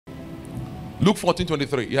Luke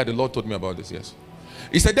 14:23. Yeah, the Lord told me about this, yes.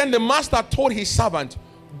 He said, then the master told his servant,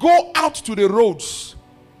 go out to the roads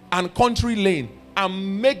and country lane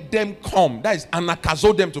and make them come. That is,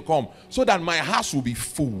 anakazo them to come, so that my house will be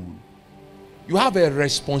full. You have a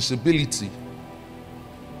responsibility.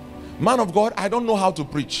 Man of God, I don't know how to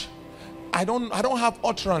preach. I don't have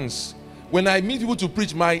utterance. When I meet people to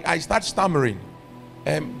preach, I start stammering.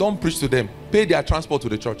 Don't preach to them. Pay their transport to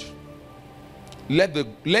the church. Let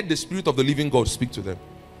the Spirit of the living God speak to them.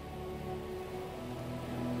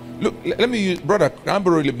 Look, let me use brother. I'm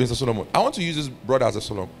Mr. Solomon. I want to use this brother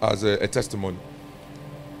as a testimony.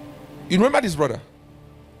 You remember this brother?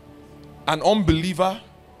 An unbeliever,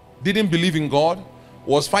 didn't believe in God,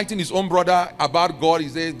 was fighting his own brother about God. He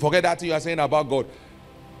said, forget that thing you are saying about God.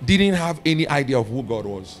 Didn't have any idea of who God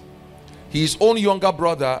was. His own younger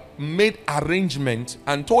brother made arrangement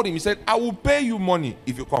and told him, he said, I will pay you money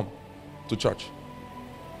if you come to church.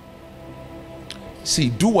 See,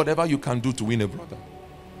 do whatever you can do to win a brother.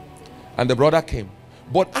 And the brother came.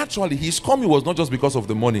 But actually, his coming was not just because of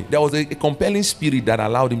the money. There was a compelling spirit that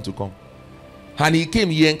allowed him to come. And he came,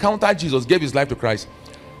 he encountered Jesus, gave his life to Christ.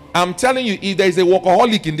 I'm telling you, if there is a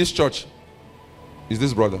workaholic in this church, it's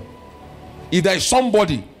this brother. If there is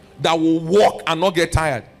somebody that will walk and not get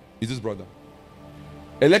tired, it's this brother.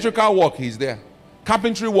 Electrical work, he's there.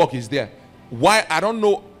 Carpentry work, he's there. Why? I don't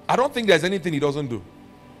know. I don't think there's anything he doesn't do.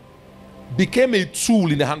 Became a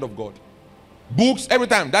tool in the hand of God. Books, every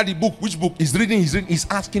time, daddy book, which book? He's reading, he's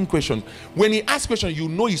asking questions. When he asks questions, you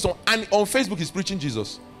know he's on. And on Facebook, he's preaching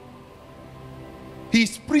Jesus.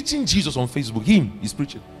 He's preaching Jesus on Facebook. He's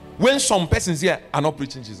preaching. When some persons here are not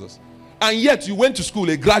preaching Jesus. And yet you went to school,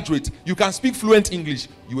 a graduate, you can speak fluent English.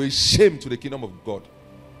 You are a shame to the kingdom of God.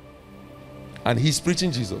 And he's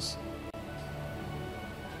preaching Jesus.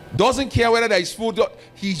 Doesn't care whether there is food.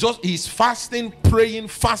 He's fasting, praying.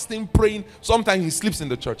 Sometimes he sleeps in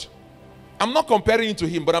the church. I'm not comparing it to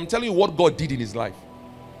him, but I'm telling you what God did in his life.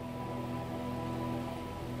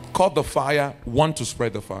 Caught the fire, want to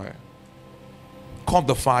spread the fire. Caught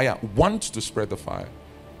the fire, want to spread the fire.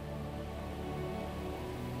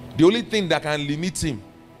 The only thing that can limit him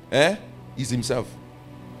is himself.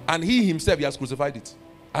 And he himself, he has crucified it.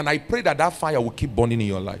 And I pray that that fire will keep burning in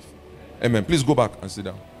your life. Amen. Please go back and sit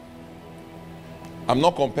down. I'm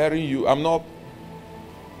not comparing you. I'm not.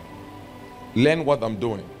 Learn what I'm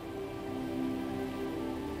doing.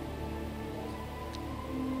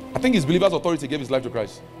 I think his Believer's Authority gave his life to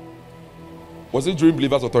Christ. Was it during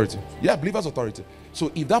Believer's Authority? Yeah, Believer's Authority.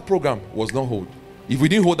 So if that program was not hold, if we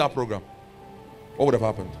didn't hold that program, what would have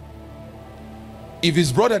happened? If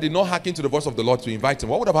his brother did not hearken to the voice of the Lord to invite him,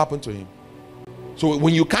 what would have happened to him? So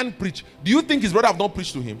when you can't preach, do you think his brother have not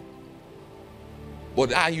preached to him?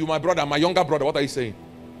 But you, my brother, my younger brother, what are you saying?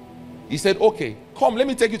 He said, okay, come, let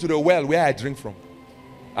me take you to the well where I drink from.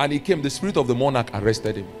 And he came, the spirit of the monarch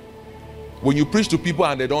arrested him. When you preach to people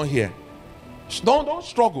and they don't hear, don't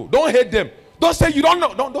struggle. Don't hate them. Don't say you don't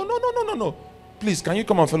know. No. Please, can you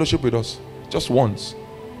come and fellowship with us? Just once.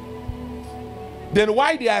 Then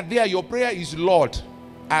while they are there, your prayer is, Lord,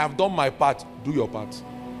 I have done my part. Do your part.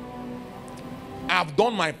 I have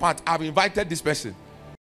done my part. I've invited this person.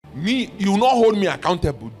 Me, you will not hold me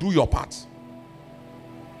accountable. Do your part.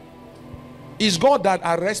 It's God that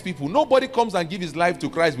arrests people. Nobody comes and gives his life to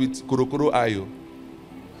Christ with korokoro ayo.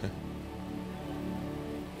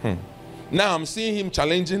 Now I'm seeing him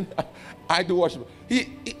challenging. I do worship.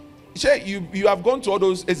 You have gone to all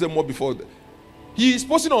those SMO before. He is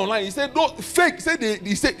posting online. He said, no, fake.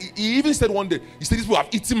 He even said one day, he said, these people have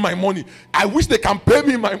eaten my money. I wish they can pay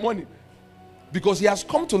me my money. Because he has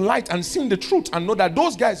come to light and seen the truth and know that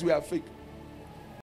those guys were fake.